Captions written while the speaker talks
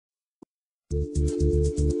I'm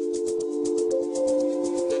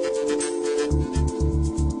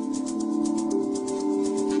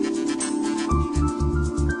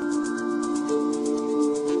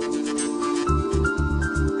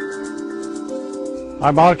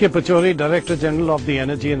R.K. Pachauri, Director General of the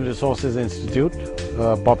Energy and Resources Institute,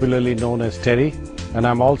 popularly known as TERI, and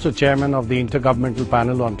I'm also Chairman of the Intergovernmental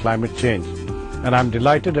Panel on Climate Change. And I'm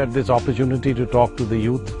delighted at this opportunity to talk to the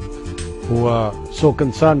youth who are so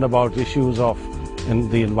concerned about issues in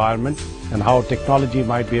the environment and how technology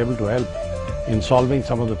might be able to help in solving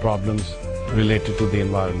some of the problems related to the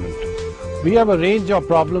environment. We have a range of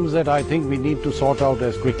problems that I think we need to sort out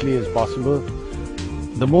as quickly as possible.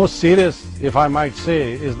 The most serious, if I might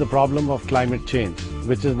say, is the problem of climate change,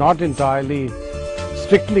 which is not entirely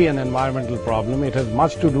strictly an environmental problem. It has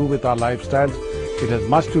much to do with our lifestyles. It has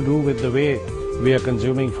much to do with the way we are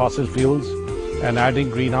consuming fossil fuels and adding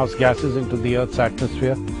greenhouse gases into the Earth's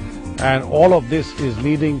atmosphere. And all of this is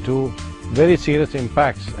leading to very serious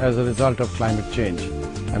impacts as a result of climate change.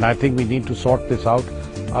 And I think we need to sort this out.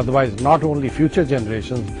 Otherwise, not only future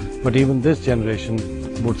generations, but even this generation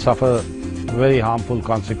would suffer very harmful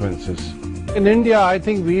consequences. In India, I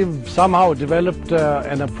think we've somehow developed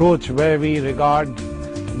an approach where we regard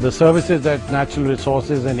the services that natural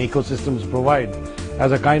resources and ecosystems provide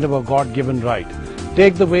as a kind of a God-given right.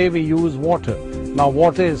 Take the way we use water. Now,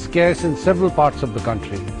 water is scarce in several parts of the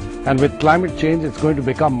country, and with climate change, it's going to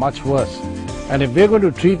become much worse. And if we're going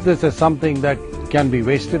to treat this as something that can be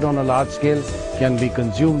wasted on a large scale, can be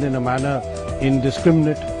consumed in a manner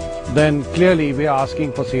indiscriminate, then clearly we are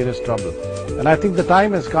asking for serious trouble. And I think the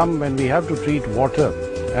time has come when we have to treat water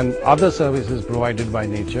and other services provided by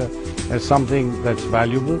nature as something that's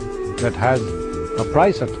valuable, that has a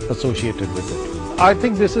price associated with it. I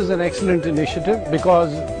think this is an excellent initiative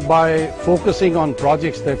because by focusing on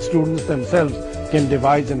projects that students themselves can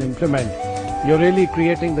devise and implement, you're really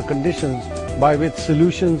creating the conditions by which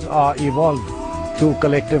solutions are evolved through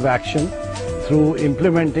collective action, through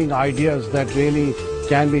implementing ideas that really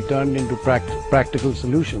can be turned into practical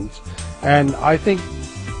solutions. And I think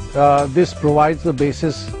this provides the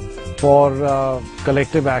basis for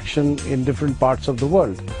collective action in different parts of the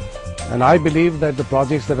world. And I believe that the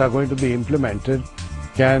projects that are going to be implemented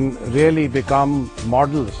can really become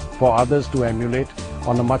models for others to emulate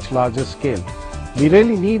on a much larger scale. We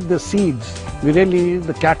really need the seeds, we really need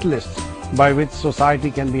the catalysts by which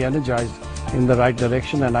society can be energized in the right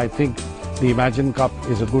direction, and I think the Imagine Cup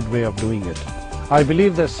is a good way of doing it. I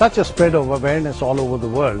believe there's such a spread of awareness all over the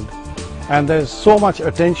world, and there's so much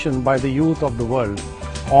attention by the youth of the world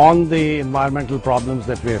on the environmental problems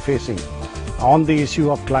that we are facing, on the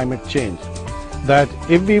issue of climate change, that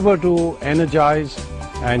if we were to energize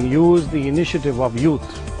and use the initiative of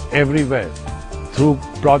youth everywhere through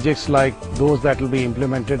projects like those that will be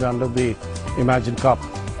implemented under the Imagine Cup,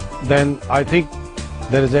 then I think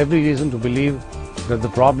there is every reason to believe that the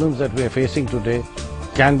problems that we are facing today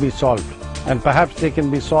can be solved, and perhaps they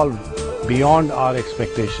can be solved beyond our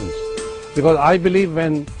expectations. Because I believe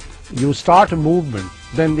when you start a movement,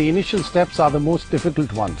 then the initial steps are the most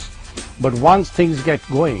difficult ones. But once things get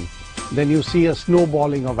going, then you see a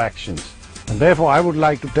snowballing of actions. And therefore, I would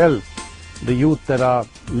like to tell the youth that are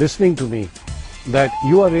listening to me that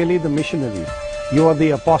you are really the missionaries. You are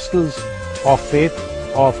the apostles of faith,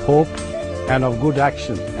 of hope, and of good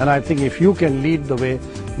action. And I think if you can lead the way,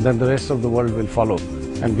 then the rest of the world will follow.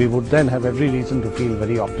 And we would then have every reason to feel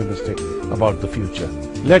very optimistic about the future.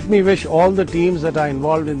 Let me wish all the teams that are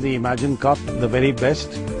involved in the Imagine Cup the very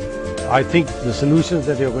best. I think the solutions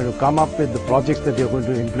that you're going to come up with, the projects that you're going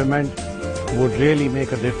to implement would really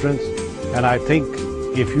make a difference. And I think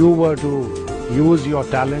if you were to use your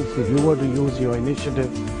talents, if you were to use your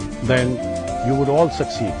initiative, then you would all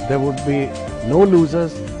succeed. There would be no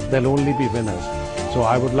losers, there'll only be winners. So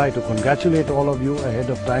I would like to congratulate all of you ahead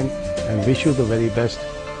of time and wish you the very best,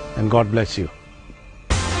 and God bless you.